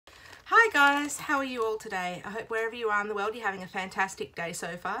guys, how are you all today? I hope wherever you are in the world you're having a fantastic day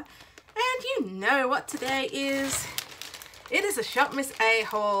so far. And you know what today is. It is a Shop Miss A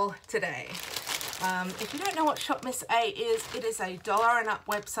haul today. If you don't know what Shop Miss A is, it is a $1 and up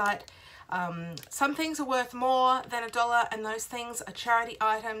website. Some things are worth more than $1 and those things are charity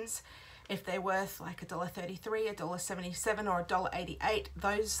items. If they're worth like $1.33, $1.77 or $1.88,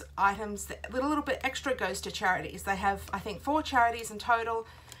 those items, a little bit extra goes to charities. They have, I think, 4 charities in total.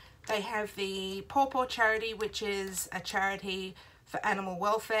 They have the Paw Paw charity, which is a charity for animal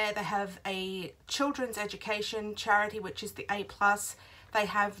welfare. They have a children's education charity, which is the A+. They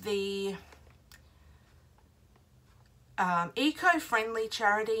have the eco-friendly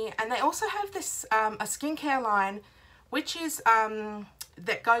charity, and they also have this a skincare line, which is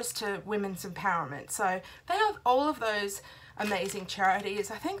that goes to women's empowerment. So they have all of those amazing charities.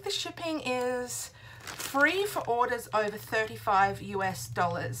 I think the shipping is free for orders over $35 US,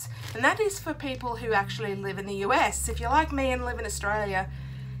 and that is for people who actually live in the US. If you're like me and live in Australia,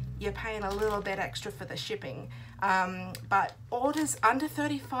 you're paying a little bit extra for the shipping. But orders under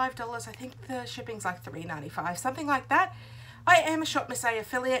 $35, I think the shipping's like $3.95, something like that. I am a Shop Miss A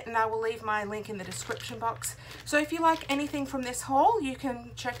affiliate, and I will leave my link in the description box. So if you like anything from this haul, you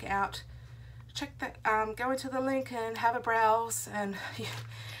can check that, go into the link and have a browse, and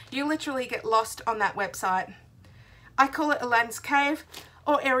you literally get lost on that website. I call it Aladdin's Cave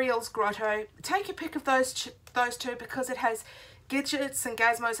or Ariel's Grotto. Take your pick of those two, because it has gadgets and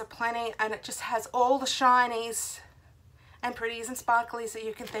gizmos aplenty, and it just has all the shinies and pretties and sparklies that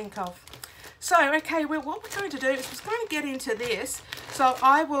you can think of. So, okay, well, what we're going to do is we're going to get into this. So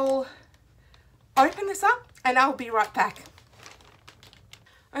I will open this up and I'll be right back.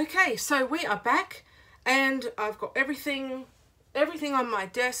 Okay, so we are back, and I've got everything on my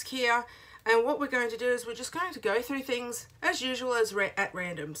desk here. And what we're going to do is we're just going to go through things as usual, as at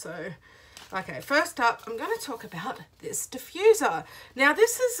random. So, okay, first up, I'm going to talk about this diffuser. Now,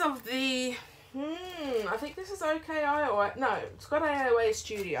 this is of the, I think this is OKI, no, it's got AOA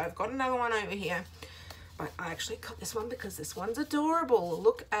Studio. I've got another one over here, but I actually got this one because this one's adorable.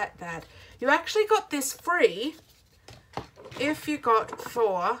 Look at that. You actually got this free if you got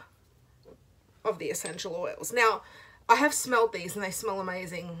 4 of the essential oils. Now, I have smelled these and they smell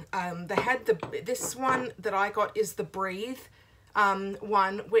amazing. They had this one that I got is the Breathe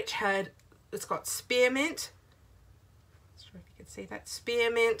one, which it's got spearmint. Not sure if you can see that.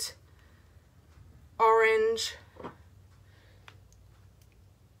 Spearmint, orange,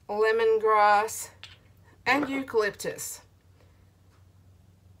 lemongrass, and eucalyptus.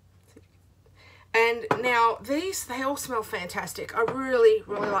 And now these, they all smell fantastic. I really,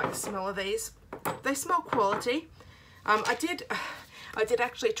 really like the smell of these. They smell quality. I did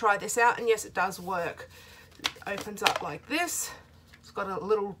actually try this out, and yes, it does work. It opens up like this. It's got a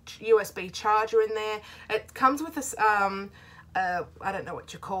little USB charger in there. It comes with this, I don't know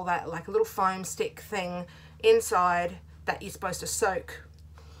what you call that, like a little foam stick thing inside that you're supposed to soak.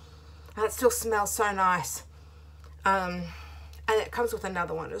 And it still smells so nice. And it comes with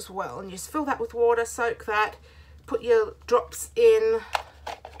another one as well. And you just fill that with water, soak that, put your drops in.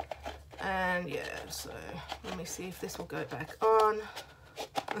 And yeah, so let me see if this will go back on.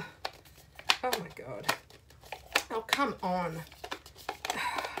 Oh my God. Oh, come on.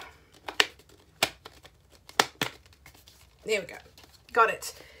 There we go. Got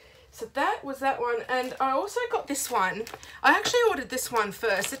it. So that was that one. And I also got this one. I actually ordered this one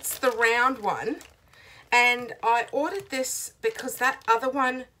first. It's the round one. And I ordered this because that other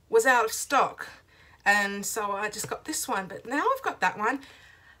one was out of stock. And so I just got this one. But now I've got that one.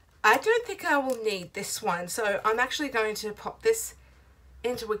 I don't think I will need this one. So I'm actually going to pop this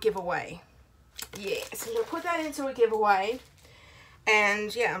into a giveaway. Yes, I'm going to put that into a giveaway.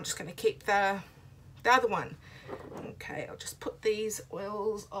 And yeah, I'm just going to keep the other one. Okay, I'll just put these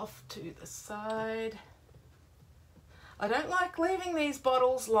oils off to the side. I don't like leaving these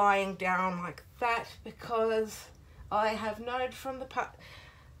bottles lying down like that, because I have known from the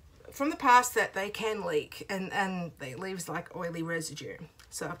past that they can leak, and they leaves like oily residue.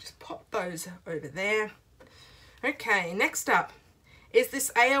 So I've just popped those over there. Okay, next up is this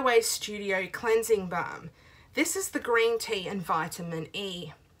AOA Studio Cleansing Balm. This is the green tea and vitamin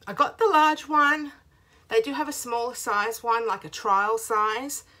E. I got the large one. They do have a smaller size one, like a trial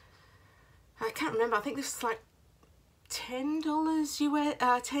size. I can't remember. I think this is like $10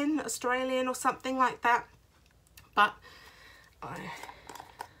 US, 10 Australian or something like that. But I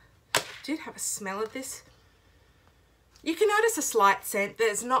did have a smell of this. You can notice a slight scent.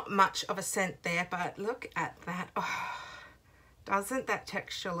 There's not much of a scent there, but look at that. Oh, doesn't that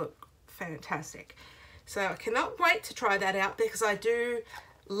texture look fantastic? So I cannot wait to try that out, because I do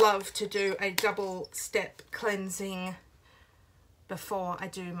love to do a double step cleansing before I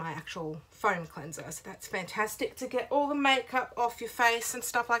do my actual foam cleanser. So that's fantastic to get all the makeup off your face and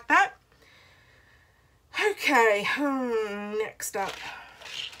stuff like that. Okay, next up.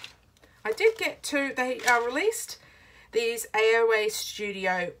 I did get they released these AOA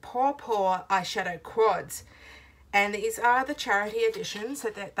Studio Paw Paw eyeshadow quads. And these are the charity editions, so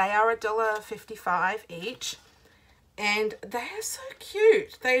that they are $1.55 each. And they are so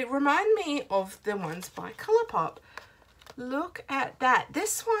cute. They remind me of the ones by Colourpop. Look at that.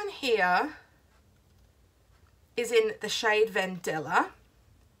 This one here is in the shade Vandella.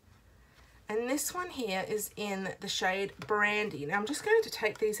 And this one here is in the shade Brandy. Now I'm just going to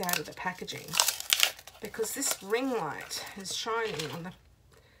take these out of the packaging because this ring light is shining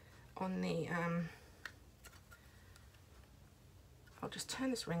on the I'll just turn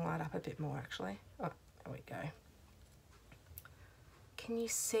this ring light up a bit more actually. Oh, there we go. Can you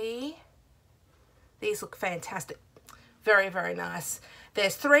see? These look fantastic. Very, very nice.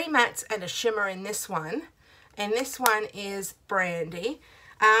 There's 3 mattes and a shimmer in this one. And this one is Brandy.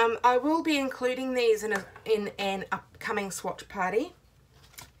 I will be including these in an upcoming swatch party.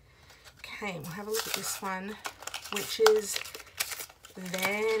 Okay, we'll have a look at this one, which is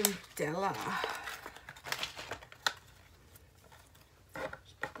Vandella.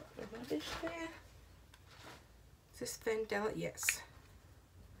 Just put the rubbish there. Is this Vandella? Yes.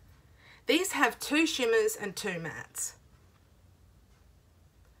 These have 2 shimmers and 2 mattes.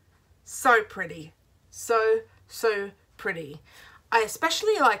 So pretty. So pretty. I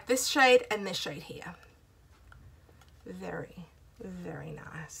especially like this shade and this shade here. Very, very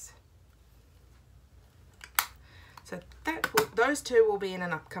nice. So those 2 will be in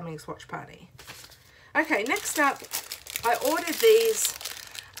an upcoming swatch party. Okay, next up, I ordered these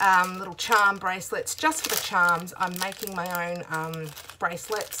little charm bracelets just for the charms. I'm making my own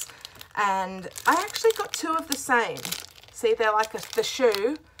bracelets, and I actually got 2 of the same. See, they're like the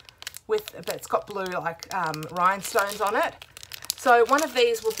shoe but it's got blue like rhinestones on it. So one of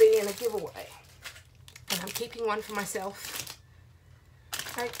these will be in a giveaway, and I'm keeping one for myself.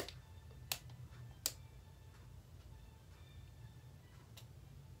 Okay.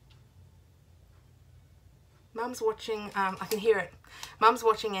 Mum's watching, I can hear it. Mum's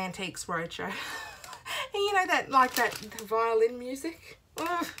watching Antiques Roadshow. And you know that, like that violin music?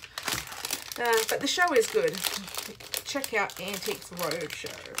 Oh. But the show is good. Check out Antiques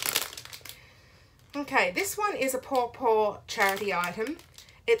Roadshow. Okay, this one is a Paw Paw charity item.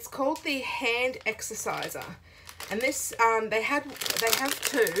 It's called the Hand Exerciser. And this, they have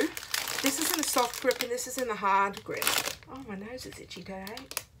 2. This is in the soft grip and this is in the hard grip. Oh, my nose is itchy today.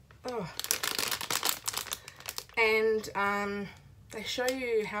 Oh. And they show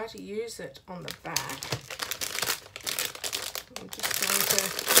you how to use it on the back. I'm just going to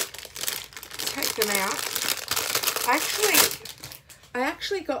take them out. I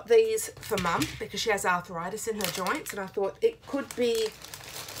actually got these for Mum because she has arthritis in her joints, and I thought it could be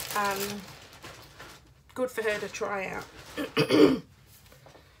good for her to try out.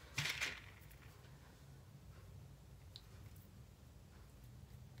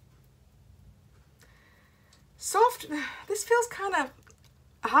 Soft. This feels kind of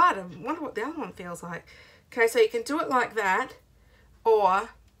hard. I wonder what the other one feels like. Okay, so you can do it like that or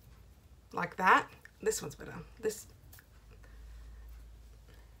like that. This one's better.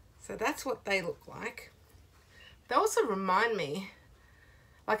 So that's what they look like. They also remind me,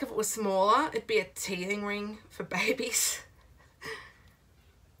 like if it was smaller, it'd be a teething ring for babies.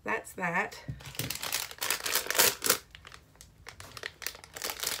 That's that.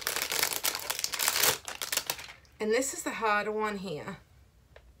 And this is the harder one here.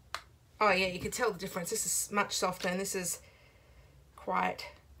 Oh yeah, you can tell the difference. This is much softer and this is quite...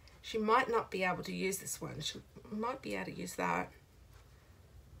 She might not be able to use this one. She might be able to use that.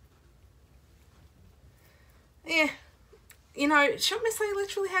 Yeah, you know, Shop Miss A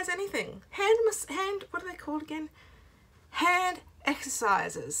literally has anything. What are they called again? Hand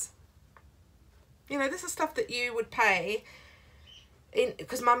exercises. You know, this is stuff that you would pay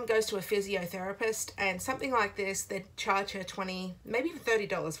because Mum goes to a physiotherapist, and something like this, they'd charge her $20, maybe even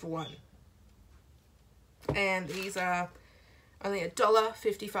 $30 for one. And these are only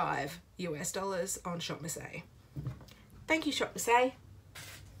 $1.55 US on Shop Miss A. Thank you, Shop Miss A.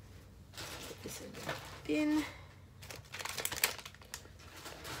 Put this in the bin.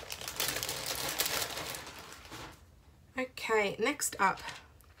 Okay, next up.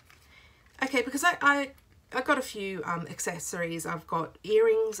 Okay, because I got a few accessories. I've got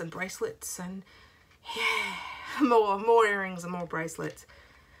earrings and bracelets and yeah, more earrings and more bracelets.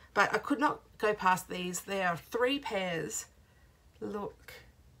 But I could not go past these. There are 3 pairs. Look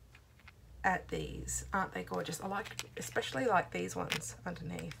at these. Aren't they gorgeous? I like, especially like these ones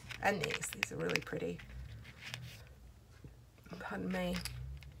underneath, and these are really pretty. Pardon me,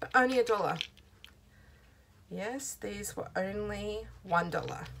 but only $1. Yes, these were only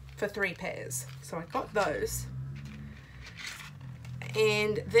 $1 for 3 pairs. So I got those.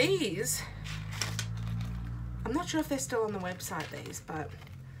 And these, I'm not sure if they're still on the website, these, but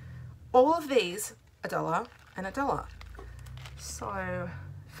all of these, $1 and $1. So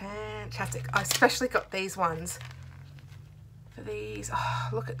fantastic. I especially got these ones for these. Oh,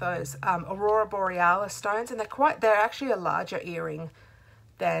 look at those Aurora Borealis stones, and they're actually a larger earring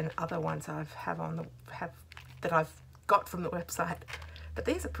than other ones that I've got from the website. But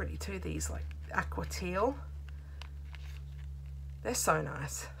these are pretty too. These like aqua teal. They're so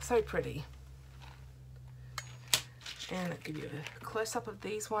nice, so pretty. And I'll give you a close-up of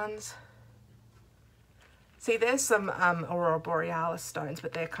these ones. See, there's some Aurora Borealis stones,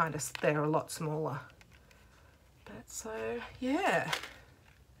 but they're a lot smaller. But so, yeah.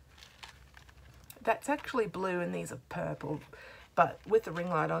 That's actually blue and these are purple, but with the ring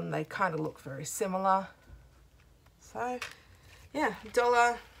light on, they kind of look very similar. So, yeah,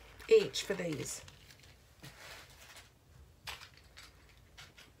 $1 each for these.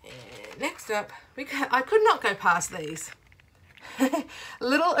 Next up, I could not go past these.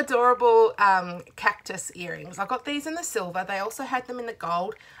 Little adorable cactus earrings. I got these in the silver. They also had them in the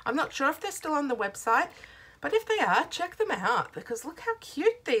gold. I'm not sure if they're still on the website, but if they are, check them out because look how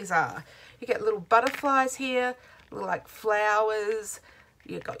cute these are. You get little butterflies here, little like flowers.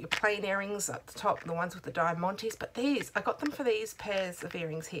 You've got your plain earrings at the top, the ones with the diamantes, but these, I got them for these pairs of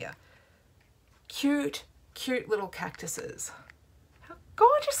earrings here. Cute, cute little cactuses.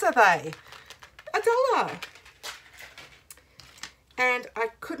 Gorgeous are they? $1. And I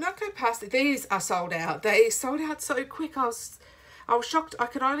could not go past it. These are sold out. They sold out so quick. I was shocked. I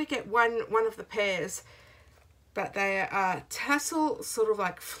could only get one of the pairs, but they are tassel sort of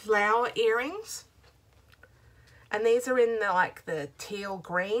like flower earrings, and these are in the teal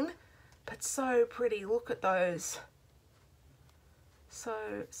green, but so pretty. Look at those. So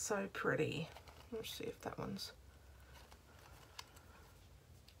pretty. Let's see if that one's.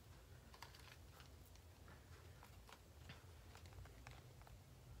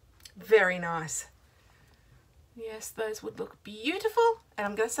 Very nice. Yes, those would look beautiful. And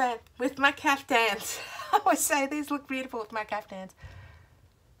I'm going to say it with my caftans. I always say these look beautiful with my caftans.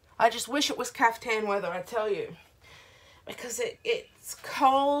 I just wish it was caftan weather, I tell you. Because it's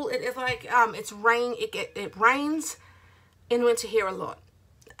cold. It is like, it rains in winter here a lot.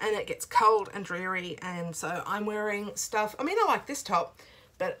 And it gets cold and dreary. And so I'm wearing stuff. I mean, I like this top.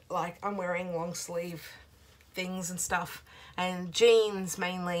 But like, I'm wearing long sleeve things and stuff. And jeans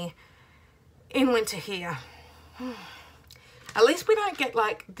mainly in winter here. At least we don't get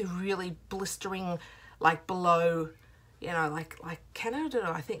like the really blistering, like below, you know, like Canada.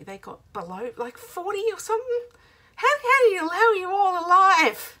 I think they got below like 40 or something. How are you all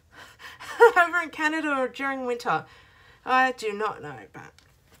alive over in Canada or during winter? I do not know, but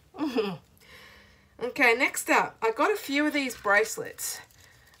okay. Next up, I got a few of these bracelets.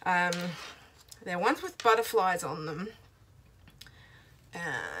 They're ones with butterflies on them.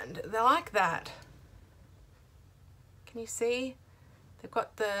 And they're like that. Can you see? They've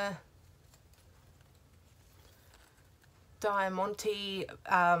got the diamante,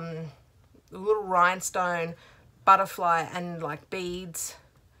 little rhinestone, butterfly, and like beads.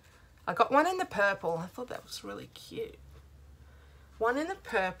 I got one in the purple. I thought that was really cute. One in the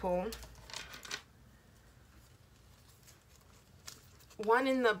purple. One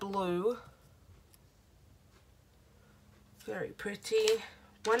in the blue. Very pretty.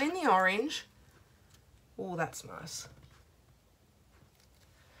 One in the orange. Oh, that's nice.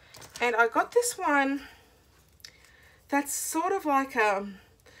 And I got this one that's sort of like a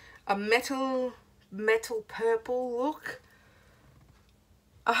metal purple look.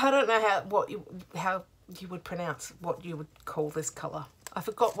 I don't know how you would pronounce what you would call this color. I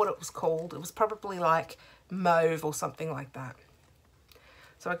forgot what it was called. It was probably like mauve or something like that.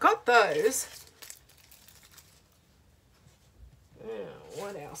 So I got those.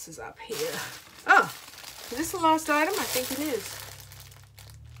 What else is up here? Oh, is this the last item? I think it is.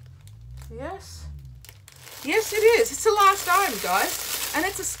 Yes. Yes, it is. It's the last item, guys. And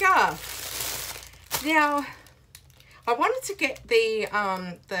it's a scarf. Now, I wanted to get the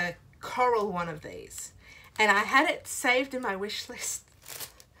coral one of these. And I had it saved in my wish list.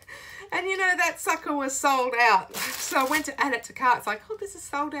 And you know, that sucker was sold out. So I went to add it to cart. It's like, oh, this is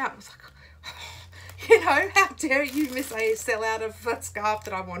sold out. I was like, you know, how dare you miss a sellout of that scarf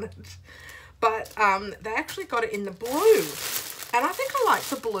that I wanted. But they actually got it in the blue. And I think I like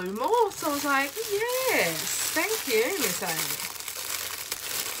the blue more. So I was like, yes, thank you, Miss Amy.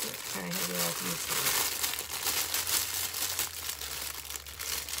 Okay, here we open this one.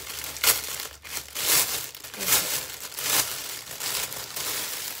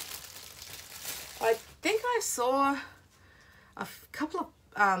 I think I saw a couple of,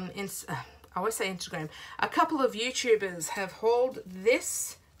 I always say Instagram, a couple of YouTubers have hauled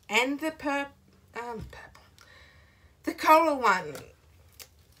this and the the coral one,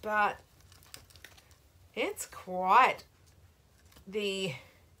 but it's quite the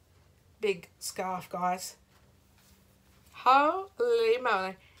big scarf, guys. Holy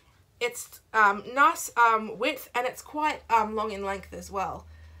moly. It's nice width, and it's quite long in length as well.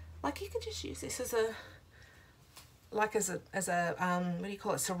 Like, you could just use this as a, like as a what do you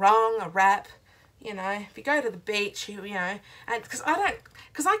call it, sarong, a wrap, you know, if you go to the beach, you know, and because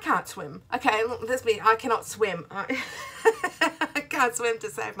I can't swim. Okay, let's be, I cannot swim. I can't swim to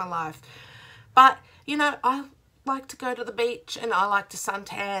save my life. But, you know, I like to go to the beach, and I like to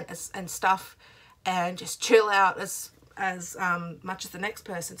suntan and stuff, and just chill out as much as the next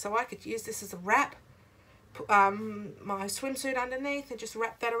person. So I could use this as a wrap, put my swimsuit underneath, and just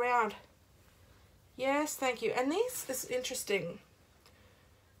wrap that around. Yes, thank you. And this is interesting.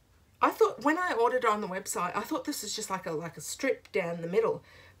 I thought when I ordered it on the website, I thought this was just like a strip down the middle,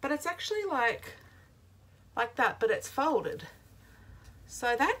 but it's actually like that, but it's folded.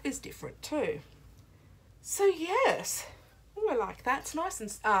 So that is different too. So yes, ooh, I like that. It's nice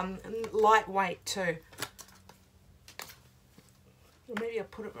and lightweight too. Or maybe I'll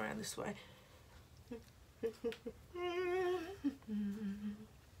put it around this way.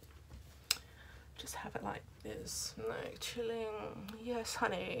 Just have it like this, like chilling. Yes,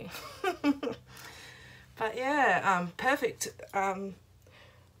 honey. But yeah, perfect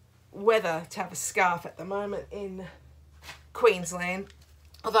weather to have a scarf at the moment in Queensland.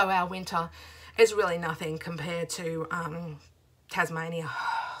 Although our winter is really nothing compared to Tasmania.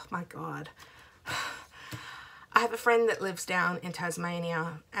 Oh, my God. I have a friend that lives down in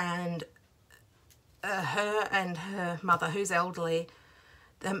Tasmania, and her and her mother, who's elderly,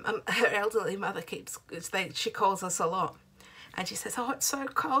 her elderly mother she calls us a lot, and she says, oh, it's so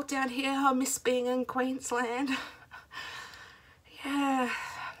cold down here, I miss being in Queensland. Yeah,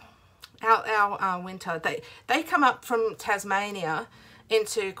 our winter, they come up from Tasmania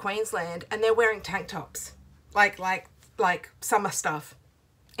into Queensland, and they're wearing tank tops, like summer stuff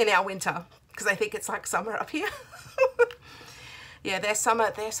in our winter, because they think it's like summer up here. Yeah, their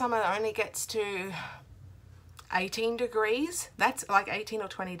summer only gets to 18 degrees. That's like 18 or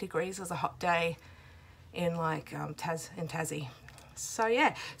 20 degrees is a hot day in like Tassie. So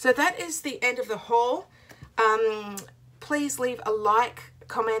yeah, so that is the end of the haul. Please leave a like,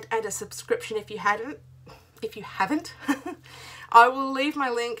 comment, and a subscription if you haven't. I will leave my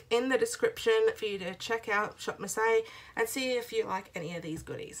link in the description for you to check out Shop Miss A and see if you like any of these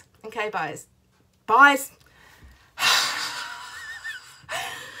goodies. Okay, guys.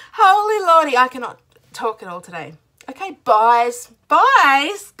 Holy lordy, I cannot talk at all today. Okay, guys.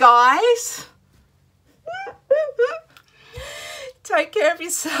 Take care of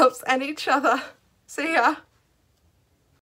yourselves and each other. See ya.